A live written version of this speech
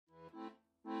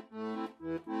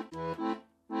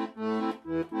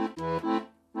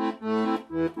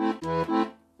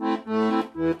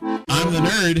I'm the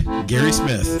nerd, Gary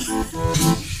Smith.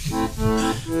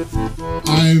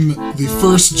 I'm the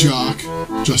first jock,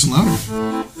 Justin Louder.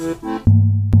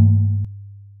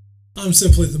 I'm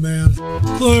simply the man.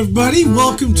 Hello, everybody.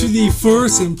 Welcome to the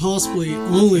first and possibly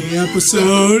only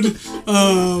episode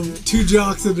of Two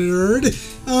Jocks and a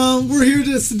Nerd. We're here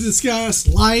just to discuss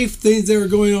life, things that are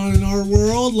going on in our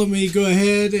world. Let me go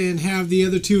ahead and have the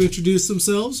other two introduce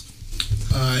themselves.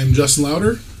 I'm Justin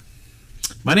Louder.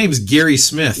 My name is Gary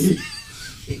Smith.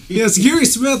 Yes, Gary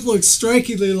Smith looks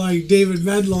strikingly like David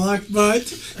Medlock, but...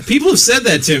 People have said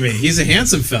that to me. He's a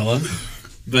handsome fella.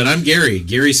 But I'm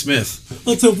Gary Smith.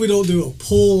 Let's hope we don't do a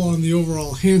poll on the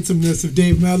overall handsomeness of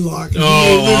Dave Medlock. On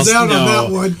that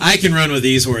one. I can run with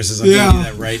these horses. I'm telling you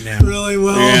that right now. Really?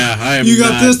 Well, yeah, you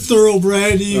got this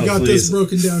thoroughbred, you got this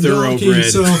broken down donkey,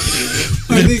 so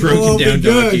I think we'll all be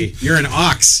good. You're an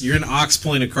ox. You're an ox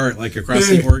pulling a cart like across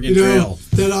the Oregon Trail.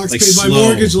 That ox paid my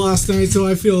mortgage last night, so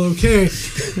I feel okay.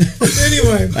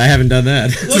 Anyway. I haven't done that.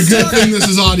 It's a good thing this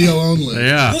is audio only.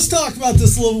 Yeah. Let's talk about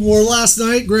this a little more. Last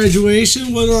night, graduation.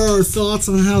 What are our thoughts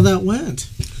on how that went?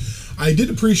 I did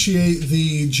appreciate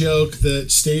the joke that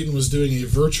Staten was doing a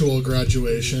virtual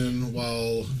graduation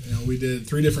while we did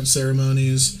 3 different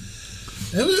ceremonies.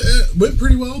 It went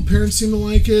pretty well. Parents seemed to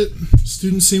like it.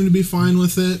 Students seemed to be fine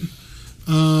with it.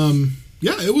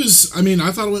 It was. I mean,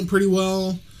 I thought it went pretty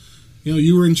well.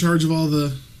 You were in charge of all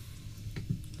the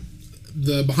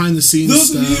behind the scenes Those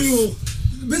stuff. Of you,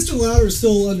 Mr. Louder is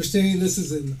still understanding this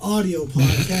is an audio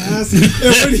podcast.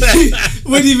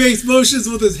 And when he makes motions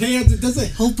with his hands, it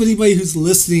doesn't help anybody who's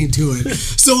listening to it.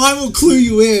 So I will clue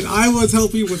you in. I was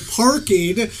helping with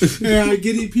parking and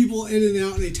getting people in and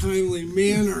out in a timely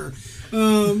manner.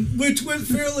 Which went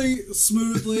fairly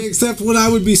smoothly, except when I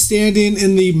would be standing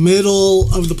in the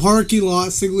middle of the parking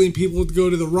lot signaling people to go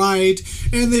to the right,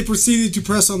 and they proceeded to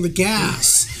press on the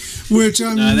gas.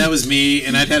 That was me,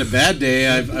 and I'd had a bad day.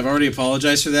 I've already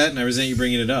apologized for that, and I resent you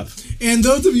bringing it up. And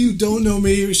those of you who don't know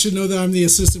me should know that I'm the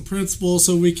assistant principal,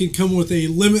 so we can come with a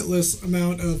limitless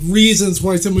amount of reasons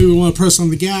why somebody would want to press on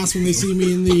the gas when they see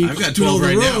me in the I've got 12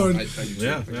 right road.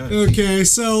 now. Okay,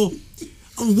 so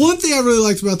one thing I really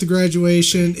liked about the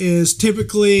graduation is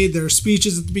typically there are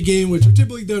speeches at the beginning, which are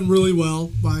typically done really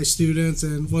well by students,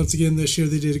 and once again this year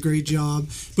they did a great job.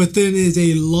 But then is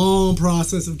a long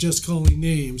process of just calling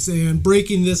names, and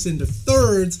breaking this into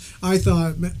thirds I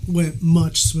thought went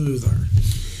much smoother.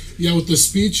 Yeah, with the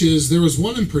speeches, there was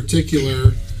one in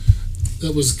particular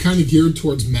that was kind of geared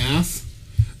towards math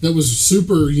that was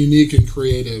super unique and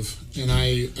creative, and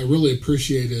I really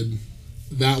appreciated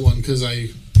that one because I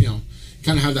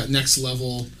kind of have that next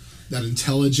level, that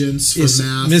intelligence for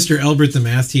math. Mr. Elbert, the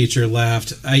math teacher,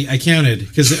 laughed. I counted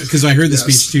because I heard the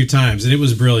speech 2 times, and it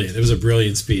was brilliant. It was a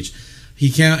brilliant speech.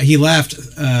 He laughed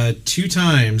 2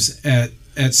 times at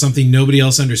something nobody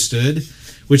else understood,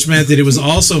 which meant that it was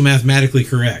also mathematically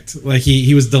correct. Like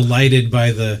he was delighted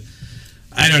by the,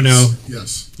 I don't know.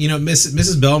 Yes.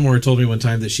 Mrs. Belmore told me one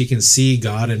time that she can see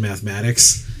God in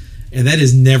mathematics. And that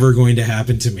is never going to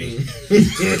happen to me.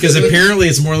 Because apparently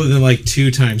it's more than like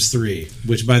 2 times 3,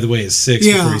 which, by the way, is 6.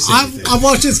 Yeah, I've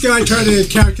watched this guy try to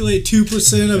calculate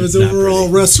 2% of his overall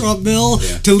restaurant bill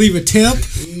to leave a tip,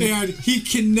 and he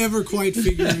can never quite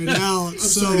figure it out. I'm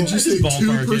sorry, did you say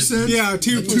 2%? Yeah,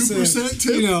 2%. 2%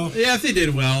 tip? Yeah, if they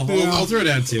did well, I'll throw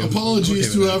down 2.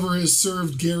 Apologies to whoever has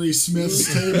served Gary Smith's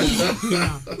table.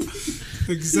 Yeah,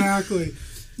 exactly.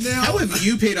 Now, how have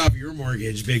you paid off your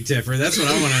mortgage, Big Tipper? That's what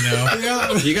I want to know.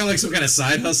 Yeah. You got like some kind of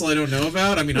side hustle I don't know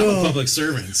about? I mean, I'm a public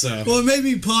servant, so. Well, it may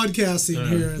be podcasting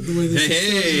here, the way this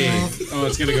is starting off. Oh,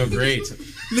 it's going to go great.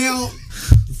 Now,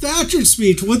 Thatcher's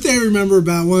speech, what I remember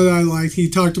about what I liked, he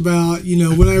talked about,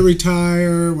 when I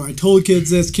retire, when I told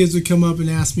kids this, kids would come up and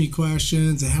ask me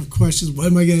questions and have questions, what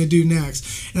am I going to do next?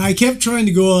 And I kept trying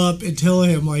to go up and tell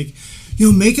him,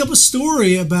 make up a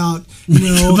story about,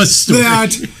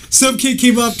 that some kid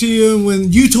came up to you and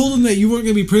when you told them that you weren't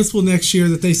going to be principal next year,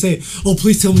 that they say, oh,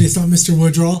 please tell me it's not Mr.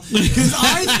 Woodrow. Because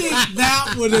I think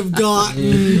that would have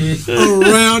gotten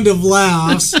a round of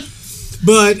laughs.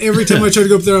 But every time I tried to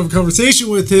go up there and have a conversation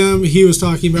with him, he was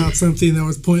talking about something that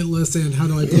was pointless and, how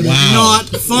do I put it, not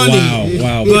funny.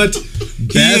 Wow. But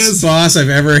best boss I've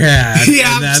ever had. He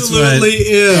absolutely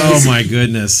is. Oh, my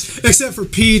goodness. Except for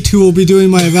Pete, who will be doing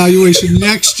my evaluation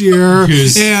next year.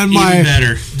 Who's and even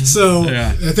better. So,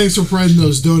 thanks for providing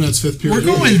those donuts, 5th period.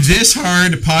 We're going this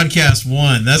hard to podcast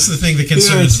 1. That's the thing that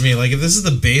concerns me. Like, if this is the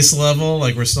base level,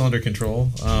 we're still under control.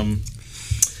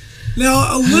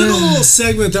 Now, a little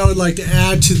segment that I would like to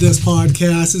add to this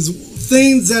podcast is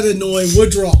things that annoy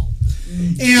Woodrow.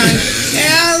 And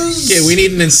as Okay, we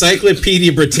need an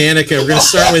Encyclopedia Britannica. We're going to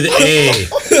start with A.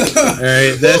 All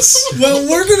right, that's well,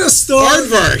 we're gonna start.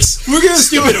 aardvarks. We're gonna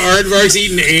Stupid start. aardvarks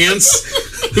eating ants.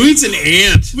 Who eats an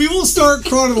ant? We will start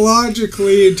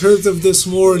chronologically in terms of this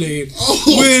morning. Oh.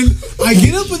 When I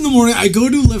get up in the morning, I go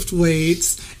to lift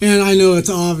weights, and I know it's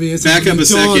obvious. Back up a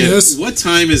second. Honest. What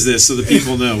time is this so the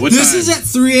people know? What This time? is at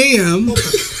 3 a.m.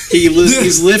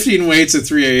 He's lifting weights at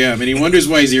 3 a.m. and he wonders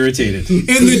why he's irritated. and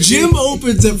the gym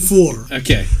opens at 4.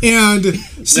 Okay. And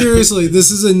seriously,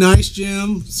 this is a nice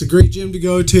gym. It's a great gym to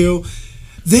go to.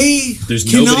 There's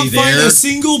cannot nobody find there. a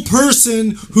single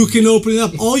person who can open it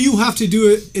up. All you have to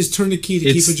do is turn the key to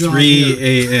It's keep a job 3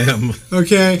 here. a.m.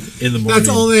 Okay? in the morning. That's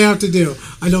all they have to do.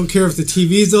 I don't care if the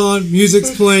TV's on,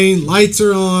 music's playing, lights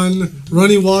are on,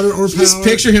 running water or power. Just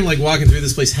picture him like walking through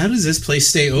this place. How does this place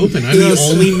stay open? I'm Yes.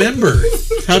 the only member.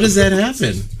 How does that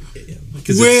happen?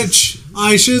 'Cause it's- Which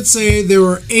I should say there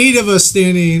were 8 of us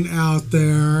standing out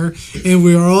there, and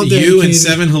we were all dedicated. you and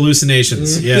 7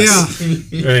 hallucinations. Yes.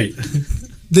 Yeah, Right.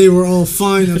 they were all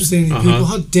fine, upstanding people.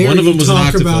 How dare One of you them was an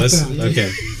talk about octopus. that?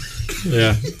 Okay.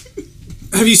 Yeah.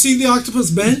 Have you seen the octopus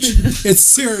bench? It's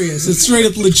serious. It's straight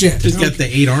up legit. He's got the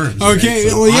 8 arms. Okay, right?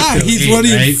 So well, yeah, octo he's 8,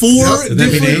 running right? 4 Would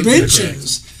that be different 8?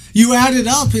 benches. You add it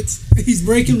up, he's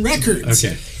breaking records.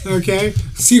 Okay. Okay?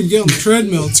 See him get on the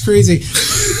treadmill. It's crazy.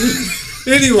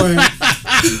 Anyway,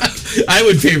 I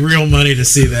would pay real money to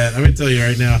see that. I'm going to tell you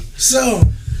right now. so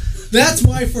that's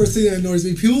my first thing that annoys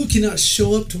me. People cannot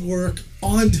show up to work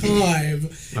on time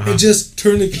and just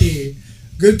turn the key.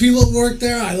 Good people at work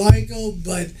there, I like them,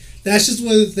 but that's just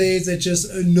one of the things that just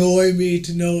annoy me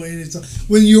to know. And it's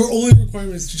when your only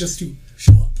requirement is just to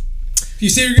show up. If you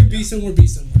say you're going to be somewhere, be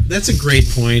somewhere. That's a great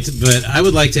point, but I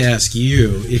would like to ask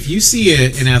you, if you see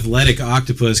an athletic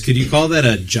octopus, could you call that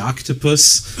a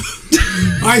joctopus?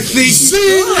 I think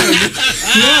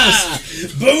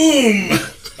yes. Boom!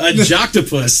 A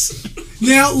joctopus.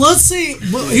 Now let's say.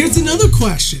 Well, here's another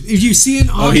question: if you see an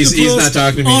octopus he's not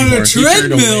talking to me on anymore. a He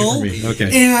turned away treadmill from me.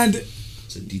 Okay. and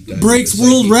It's a deep dive breaks into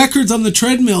the world psyche. records on the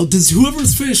treadmill, does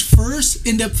whoever's finished first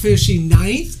end up finishing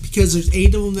 9th because there's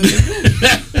 8 of them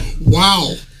that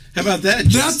Wow. How about that?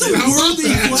 That's a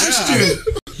worthy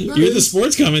question. You're the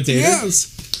sports commentator.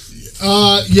 Yes.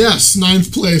 Yes,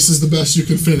 9th place is the best you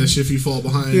can finish if you fall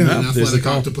behind Yeah. an There's a athletic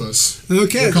call. octopus.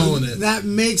 Okay. We're calling it. That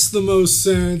makes the most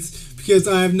sense because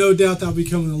I have no doubt that'll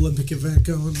become an Olympic event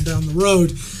going down the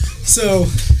road. So,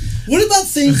 what about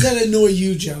things that annoy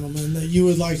you, gentlemen, that you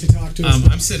would like to talk to us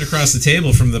about? I'm sitting across the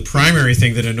table from the primary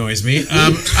thing that annoys me.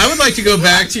 I would like to go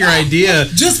back to your idea.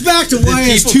 Just back to why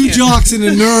it's people 2 can't- jocks and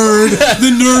a nerd.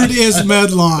 The nerd is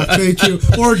Medlock. Thank you.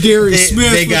 Or Gary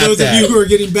Smith, they for got those that. of you who are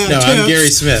getting bad No, tips. I'm Gary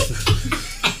Smith.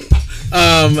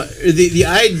 The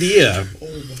idea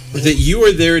that you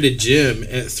are there at a gym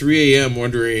at 3 a.m.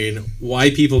 wondering why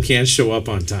people can't show up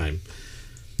on time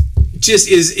just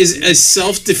is a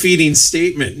self-defeating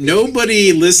statement.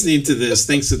 Nobody listening to this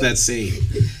thinks that that's sane.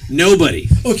 Nobody.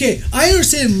 Okay, I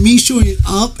understand me showing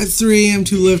up at 3 a.m.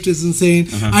 to lift is insane.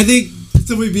 I think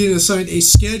somebody being assigned a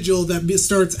schedule that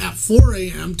starts at 4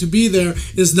 a.m. to be there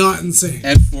is not insane.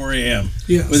 At 4 a.m.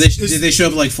 Yes. Well, did they show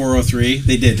up at like 4:03?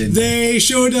 They did, didn't they? They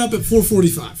showed up at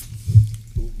 4:45.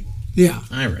 Yeah.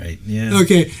 All right. Yeah.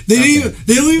 Okay. They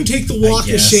don't even take the walk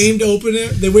of guess. shame to open it.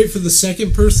 They wait for the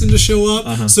second person to show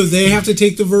up, so they have to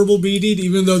take the verbal beating,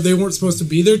 even though they weren't supposed to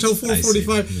be there till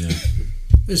 4:45. Yeah.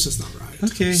 It's just not right.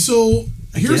 Okay. So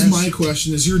here's guess. my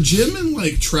question: is your gym in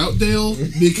like Troutdale?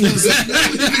 Because if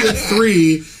you're leaving at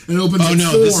 3 and opens Oh at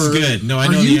no, 4, this is good. No, I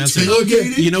are know you the answer.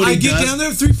 tailgating? You know what I he get does? down there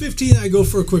at 3:15. I go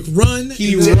for a quick run.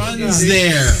 He and then- runs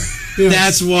there. Yes.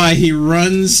 That's why he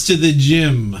runs to the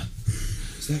gym.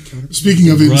 Is that counter? Speaking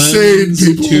of insane Runs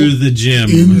people, to the gym.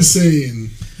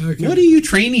 insane. Okay. What are you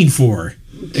training for?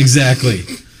 Exactly.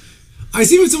 I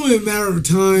see it's only a matter of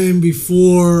time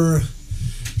before,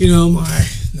 my.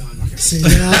 No, I'm not gonna say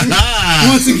that.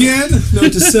 Once again,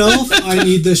 note to self: I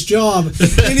need this job.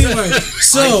 Anyway, I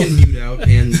so. can mute out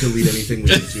and delete anything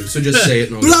we need to, so just say it.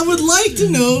 And I'll But I would like to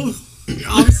know.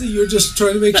 Obviously, you're just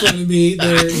trying to make fun of me,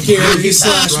 there, Gary He's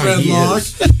not slash trying, he Redlock.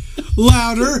 is.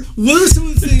 Louder. What are some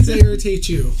of the things that irritate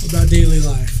you about daily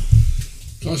life?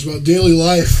 Talks about daily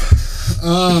life.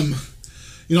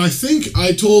 I think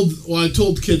I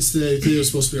told kids today was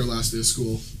supposed to be our last day of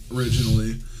school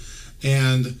originally,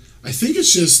 and I think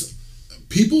it's just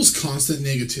people's constant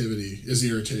negativity is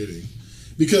irritating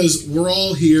because we're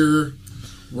all here,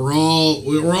 we're all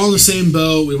in the same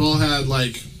boat. We've all had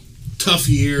like tough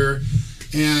year,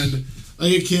 and I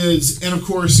get kids, and of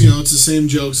course, it's the same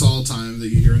jokes all the time that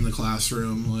you hear in the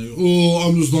classroom, like, "Oh,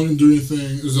 I'm just not gonna do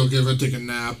anything. Is it okay if I take a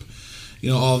nap?"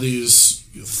 All these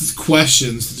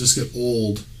questions that just get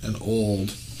old and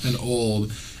old and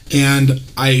old. And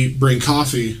I bring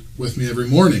coffee with me every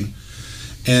morning.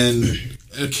 And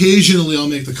occasionally I'll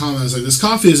make the comment, I was like, this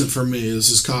coffee isn't for me. This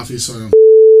is coffee so I don't...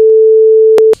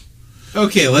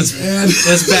 Okay, let's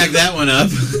back that one up.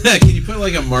 Can you put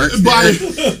like a mark there?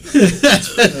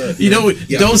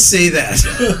 Don't say that.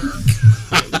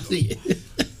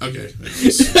 Okay.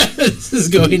 This is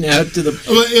going out to the...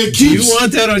 Well, do you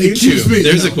want that on YouTube?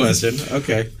 There's a question.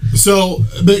 Okay. So,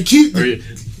 but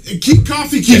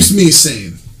coffee keeps me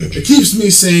sane. It keeps me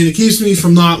sane. It keeps me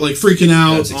from not like freaking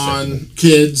out on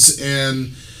kids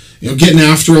and getting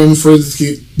after them for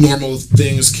the normal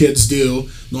things kids do.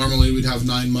 Normally, we'd have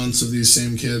 9 months of these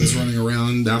same kids running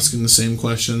around asking the same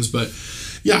questions. But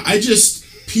yeah,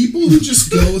 people who just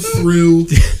go through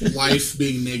life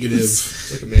being negative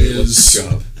it's like a man's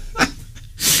job.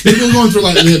 People going through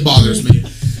life, it bothers me.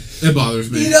 It bothers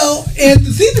me. And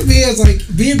the thing to me is like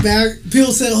being back.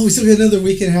 People said, "Oh, we still got another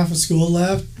week and a half of school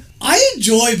left." I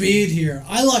enjoy being here.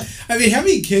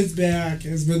 Having kids back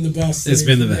has been the best thing. It's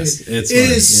been the best. It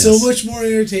is so much more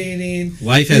entertaining.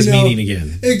 Life has meaning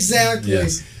again. Exactly.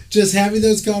 Yes. Just having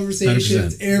those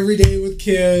conversations 100%. Every day with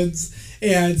kids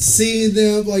and seeing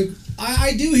them. Like,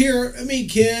 I do hear,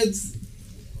 kids,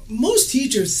 most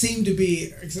teachers seem to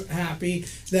be happy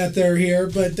that they're here,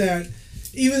 but that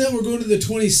even though we're going to the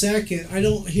 22nd, I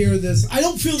don't hear this. I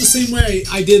don't feel the same way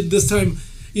I did this time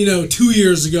 2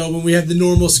 years ago when we had the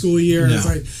normal school year. No. It's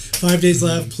like 5 days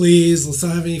left, please. Let's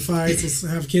not have any fights. Let's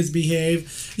have kids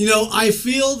behave. I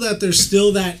feel that there's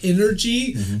still that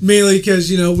energy, mainly because,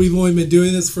 we've only been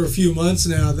doing this for a few months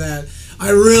now, that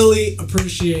I really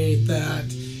appreciate that.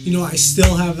 I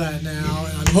still have that now.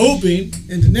 And I'm hoping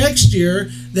into next year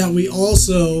that we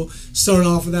also start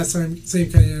off with that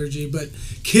same kind of energy. But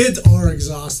kids are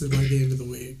exhausted by the end of the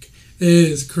week. It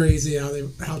is crazy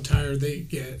how tired they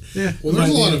get. Yeah. Well, there's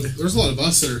a lot of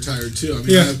us that are tired too.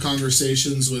 I have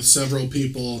conversations with several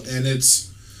people, and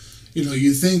it's,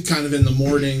 you think kind of in the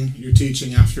morning you're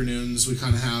teaching, afternoons we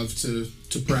kind of have to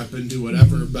prep and do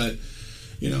whatever, but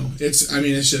it's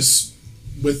just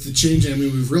with the changing.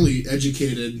 We've really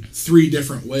educated 3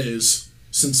 different ways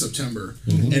since September,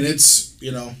 and it's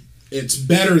it's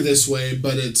better this way,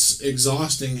 but it's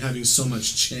exhausting having so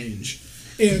much change.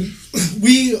 And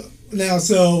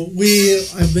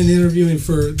I've been interviewing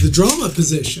for the drama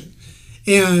position,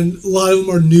 and a lot of them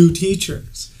are new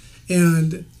teachers.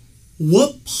 And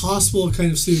what possible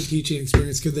kind of student teaching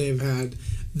experience could they have had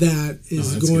that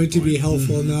is going to be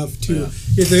helpful enough to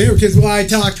get there? Because when I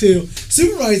talk to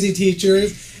supervising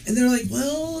teachers, and they're like,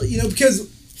 well, because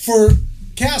for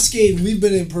Cascade, we've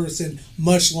been in person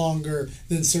much longer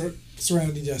than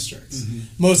surrounding districts.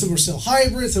 Most of them are still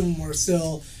hybrid, some of them are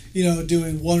still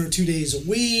doing 1 or 2 days a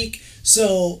week.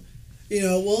 So,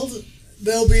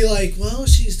 they'll be like, well,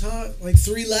 she's taught like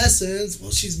 3 lessons.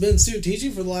 Well, she's been student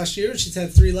teaching for the last year and she's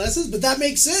had 3 lessons, but that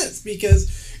makes sense because,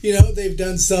 they've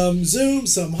done some Zoom,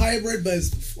 some hybrid, but as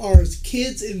far as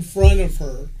kids in front of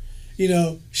her,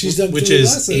 she's done 3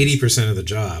 lessons. Which is 80% of the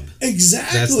job.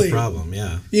 Exactly. That's the problem,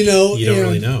 yeah. You don't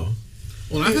really know.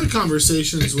 Well, I've had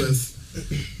conversations with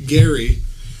Gary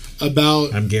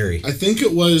about... I'm Gary. I think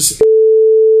it was...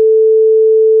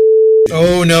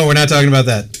 Oh, no, we're not talking about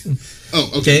that.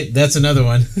 Oh, okay. That's another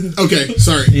one. Okay,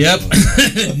 sorry. Yep.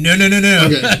 No.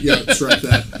 Okay, yeah, scratch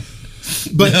that.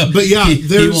 But yeah,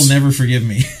 he will never forgive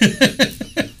me.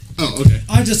 Oh, okay.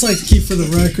 I'd just like to keep for the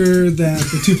record that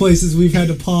the 2 places we've had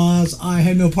to pause, I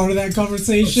had no part of that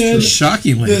conversation.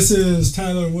 Shockingly. This is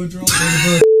Tyler Woodrow.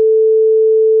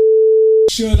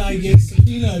 Should I get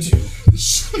subpoenaed?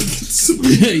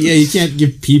 Yeah, you can't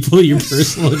give people your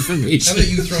personal information. How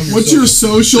about you throw them What's your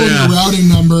social and your routing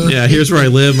number? Yeah, here's where I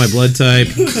live, my blood type.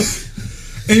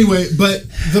 Anyway, but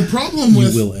the problem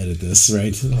with... You will edit this,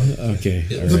 right? Okay.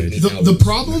 All right. The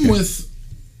problem with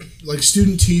like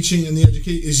student teaching and the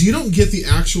education is you don't get the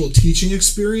actual teaching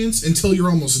experience until you're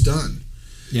almost done.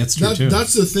 Yeah, that's true too.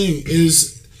 That's the thing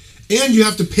is, and you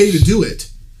have to pay to do it.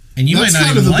 And you That's might not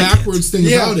kind even of the like backwards thing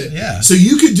about it. Yeah. So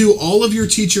you could do all of your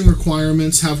teaching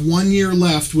requirements, have 1 year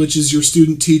left, which is your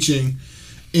student teaching,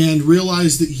 and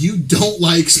realize that you don't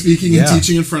like speaking and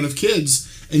teaching in front of kids,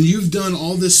 and you've done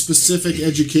all this specific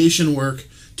education work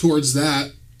towards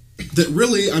that. That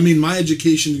really, my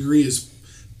education degree is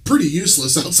pretty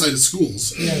useless outside of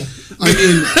schools. Yeah. It's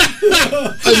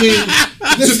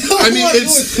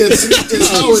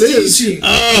how it is.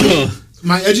 Oh.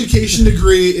 My education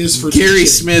degree is for Gary teaching.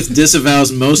 Smith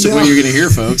disavows most of what you're going to hear,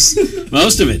 folks.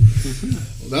 Most of it.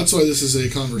 That's why this is a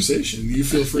conversation. You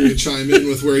feel free to chime in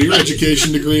with where your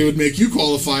education degree would make you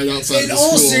qualified outside In of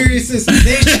all school. seriousness,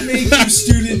 they should make you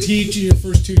student teach in your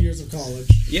first 2 years of college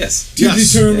Yes. to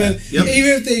determine, Yeah. Yep. even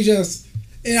if they just.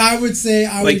 And I would say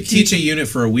I Like would teach a unit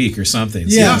for a week or something.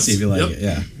 Yeah. See if you like Yep. it.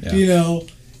 Yeah. Yeah. you know,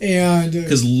 and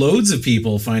Because loads of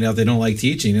people find out they don't like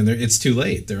teaching, and it's too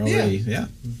late. They're already,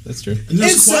 that's true. And and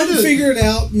there's quite some a, figured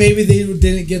out maybe they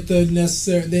didn't get the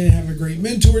necessary, they didn't have a great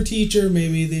mentor teacher,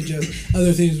 maybe they just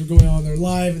other things were going on in their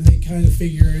life and they kind of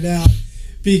figure it out.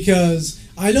 Because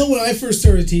I know when I first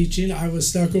started teaching, I was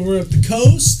stuck over at the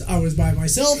coast, I was by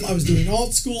myself, I was doing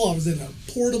alt school, I was in a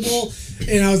portable,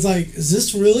 and I was like, is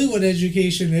this really what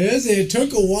education is? And it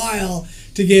took a while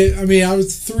to get, I mean, I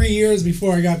was 3 years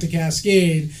before I got to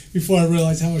Cascade before I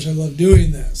realized how much I love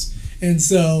doing this. And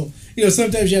so, you know,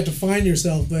 sometimes you have to find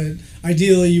yourself, but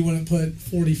ideally you wouldn't put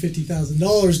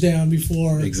 $40,000-$50,000 down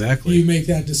before Exactly. you make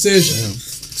that decision. Yeah.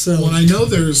 So, well, I know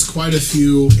there's quite a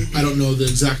few, I don't know the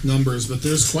exact numbers, but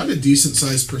there's quite a decent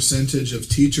sized percentage of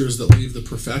teachers that leave the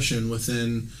profession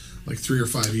within like 3 or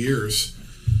 5 years.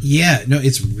 Yeah, no,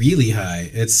 it's really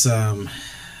high. It's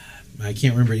I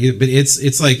can't remember either, but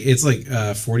it's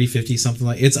like 40, 50, something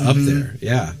like it's up there.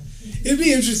 Yeah. it'd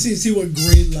be interesting to see what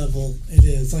grade level it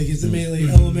is. Like, is it mainly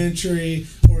elementary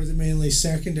or is it mainly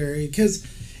secondary? Because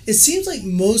it seems like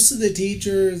most of the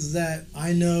teachers that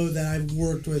I know that I've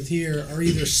worked with here are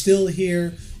either still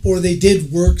here or they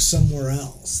did work somewhere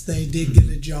else. They did get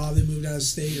a job, they moved out of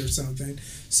state or something.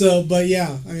 So, but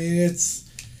yeah, I mean, it's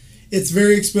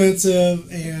very expensive,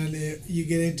 and you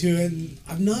get into it. And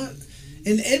I'm not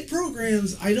in ed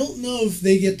programs. I don't know if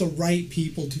they get the right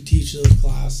people to teach those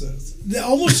classes. They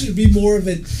almost should be more of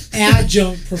an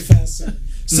adjunct professor,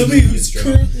 somebody who's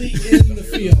currently in the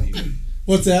field.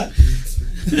 What's that?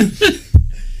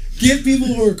 Get people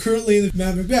who are currently in the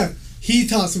Matt Macbeth. He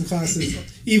taught some classes.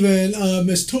 Even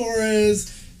Miss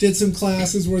Torres did some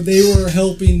classes where they were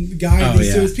helping guide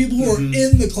these students. People who are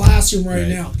in the classroom right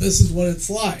now. This is what it's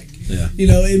like. Yeah. You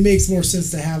know, it makes more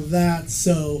sense to have that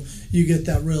so you get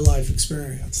that real life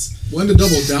experience. One to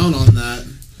double down on that,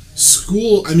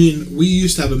 school, I mean, we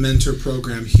used to have a mentor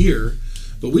program here,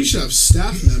 but we should have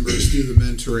staff members do the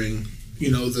mentoring.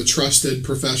 You know, the trusted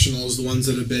professionals, the ones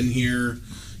that have been here,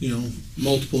 you know,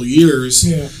 multiple years,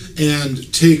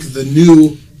 and take the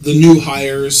new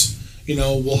hires. You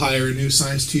know, we'll hire a new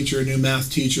science teacher, a new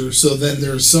math teacher, so then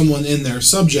there's someone in their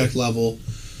subject level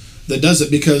that does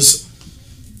it. Because,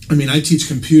 I mean, I teach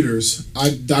computers.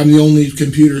 I'm the only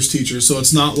computers teacher, so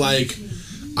it's not like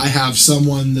I have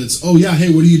someone that's, oh yeah,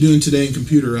 hey, what are you doing today in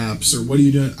computer apps, or what are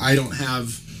you doing? I don't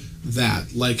have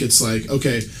that. Like, it's like,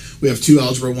 okay, we have 2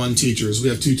 Algebra 1 teachers, we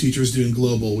have 2 teachers doing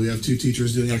global, we have 2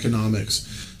 teachers doing economics.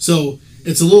 So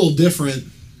it's a little different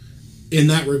in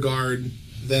that regard,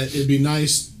 that it'd be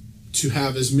nice to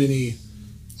have as many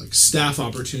like staff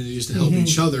opportunities to help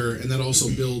each other, and that also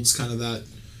builds kind of that,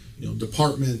 you know,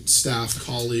 department staff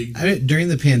colleague. During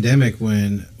the pandemic,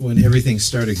 when everything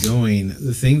started going,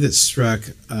 the thing that struck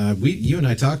you and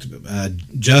I talked about,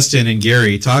 Justin and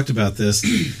Gary talked about this,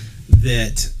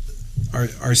 that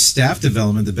our staff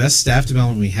development, the best staff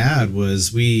development we had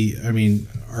was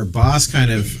our boss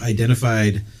kind of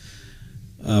identified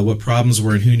what problems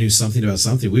were and who knew something about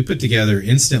something. We put together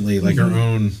instantly like our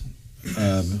own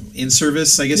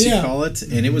in-service, I guess you call it,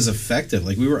 and it was effective.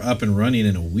 Like, we were up and running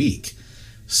in a week.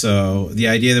 So the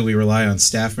idea that we rely on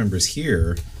staff members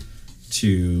here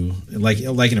to like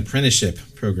an apprenticeship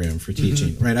program for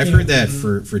teaching, right? I've heard that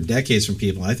for decades from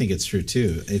people. I think it's true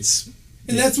too.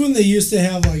 And that's when they used to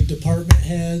have like department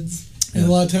heads, and a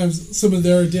lot of times some of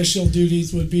their additional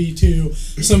duties would be to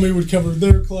somebody would cover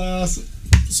their class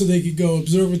so they could go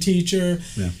observe a teacher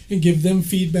and give them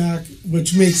feedback,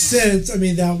 which makes sense. I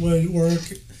mean, that would work.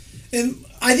 And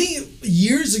I think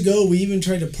years ago we even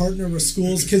tried to partner with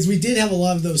schools, because we did have a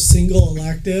lot of those single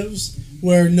electives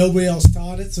where nobody else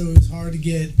taught it, so it was hard to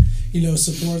get, you know,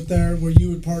 support there, where you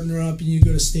would partner up and you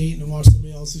go to state and watch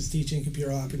somebody else who's teaching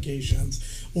computer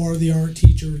applications, or the art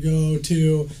teacher would go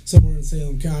to somewhere in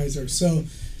Salem Kaiser. So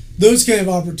those kind of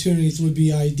opportunities would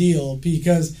be ideal,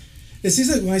 because it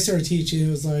seems like when I started teaching, it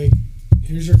was like,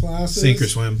 here's your classes, sink or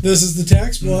swim. This is the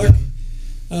textbook.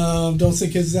 Don't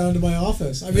send kids down to my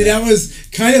office. I mean, that was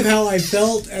kind of how I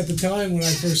felt at the time when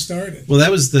I first started. Well, that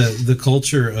was the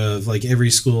culture of like every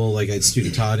school, like I'd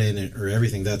student taught in it or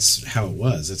everything. That's how it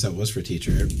was. That's how it was for a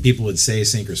teacher. People would say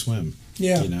sink or swim.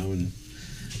 Yeah. You know, and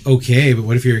okay, but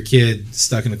what if you're a kid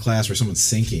stuck in a class where someone's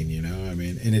sinking, you know? I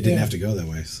mean, and it didn't have to go that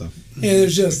way. So. And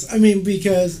there's just, I mean,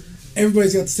 because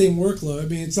everybody's got the same workload. I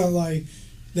mean, it's not like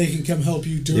they can come help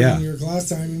you during your class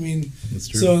time. I mean, that's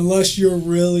true. So unless you're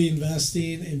really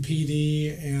investing in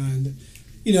PD and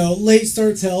late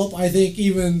starts help. I think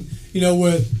even,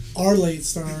 with our late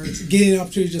starts, getting an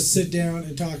opportunity to just sit down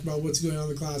and talk about what's going on in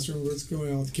the classroom, what's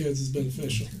going on with the kids is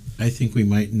beneficial. I think we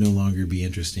might no longer be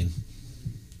interesting.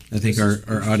 I think our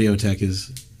audio tech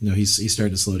is, he's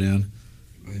starting to slow down.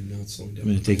 I'm not slowing down. I'm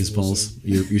going to take his pulse.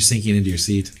 You're sinking into your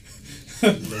seat.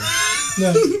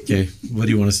 No. Okay, what do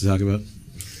you want us to talk about?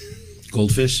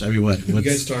 Goldfish? I mean, what? You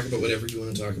guys talk about whatever you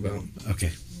want to talk about.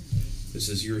 Okay. This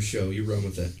is your show. You run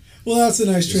with it. Well, that's a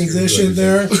nice Just here to do transition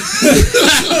there.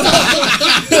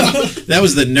 That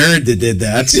was the nerd that did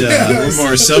that. A little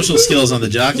more social skills on the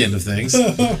jock end of things.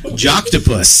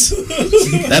 Jocktopus.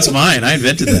 That's mine. I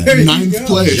invented that. There you 9th go.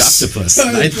 place. Jocktopus.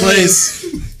 9th place.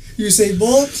 Usain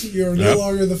Bolt, you're no Yep.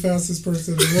 longer the fastest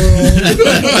person in the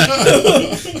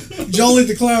world. Jolly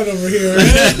the Clown over here. You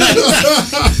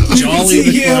can Jolly see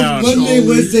the him Clown. Monday, Jolly.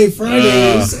 Wednesday,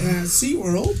 Fridays at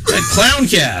SeaWorld. At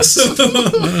Clowncast.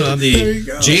 On There you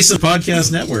the go. Jason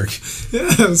Podcast Network.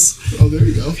 Yes. Oh, there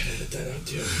you go. Edit that out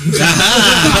too.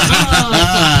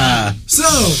 So,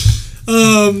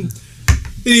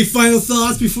 any final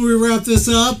thoughts before we wrap this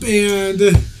up and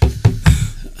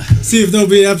see if there'll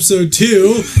be episode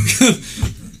 2?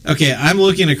 Okay, I'm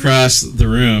looking across the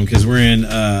room because we're in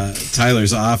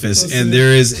Tyler's office, Let's and see.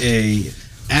 there is a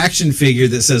action figure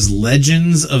that says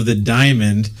Legends of the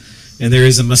Diamond, and there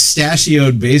is a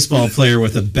mustachioed baseball player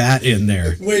with a bat in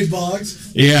there. Wade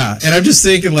Boggs. Yeah, and I'm just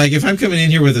thinking, like, if I'm coming in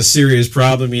here with a serious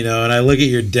problem, and I look at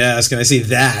your desk and I see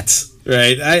that,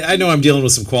 right? I know I'm dealing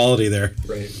with some quality there.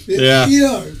 Right. Yeah.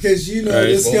 Because Right.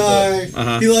 this Well guy, done.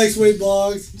 Uh-huh. he likes Wade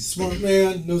Boggs, smart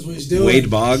man, knows what he's doing. Wade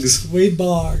Boggs. Wade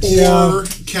Boggs. Or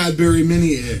Cadbury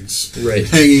mini eggs Right.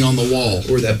 hanging on the wall.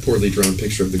 Or that poorly drawn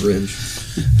picture of the Grinch.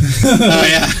 Oh,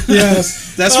 yeah.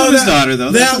 Yes. That's from his daughter,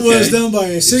 though. That's That was okay. done by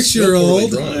a It's still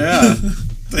 6-year-old. poorly drawn. Yeah.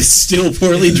 It's still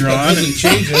poorly drawn. Doesn't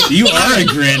change it. You are a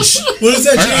Grinch. What is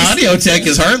that, Our Jason? audio tech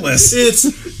is heartless. It's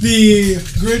the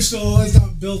Grinch doll is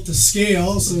not built to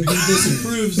scale, so he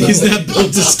disapproves of He's it. not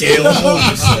built to scale.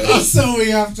 So we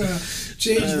have to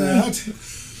change that.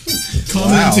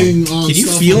 Commenting on Can you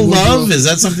stuff feel on love? Woodruff. Is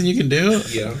that something you can do?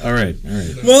 Yeah. All right.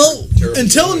 Well, Terrible.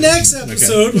 until next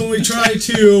episode when we try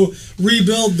to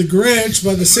rebuild the Grinch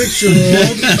by the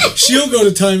 6-year-old, she'll go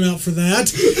to timeout for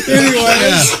that.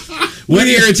 Anyways, What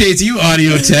irritates you,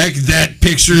 audio tech? That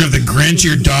picture of the Grinch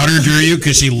your daughter drew you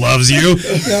because she loves you?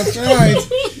 that's right.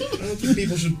 I don't think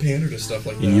people should pander to stuff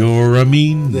like that. You're a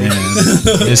mean man,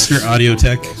 Mr. Audio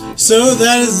Tech. So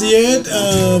that is the end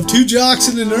of Two Jocks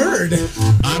and a Nerd.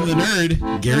 I'm the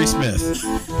nerd, Gary Smith.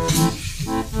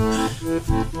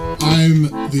 I'm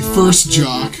the first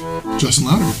jock, Justin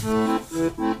Louder.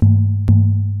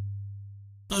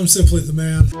 I'm simply the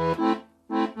man.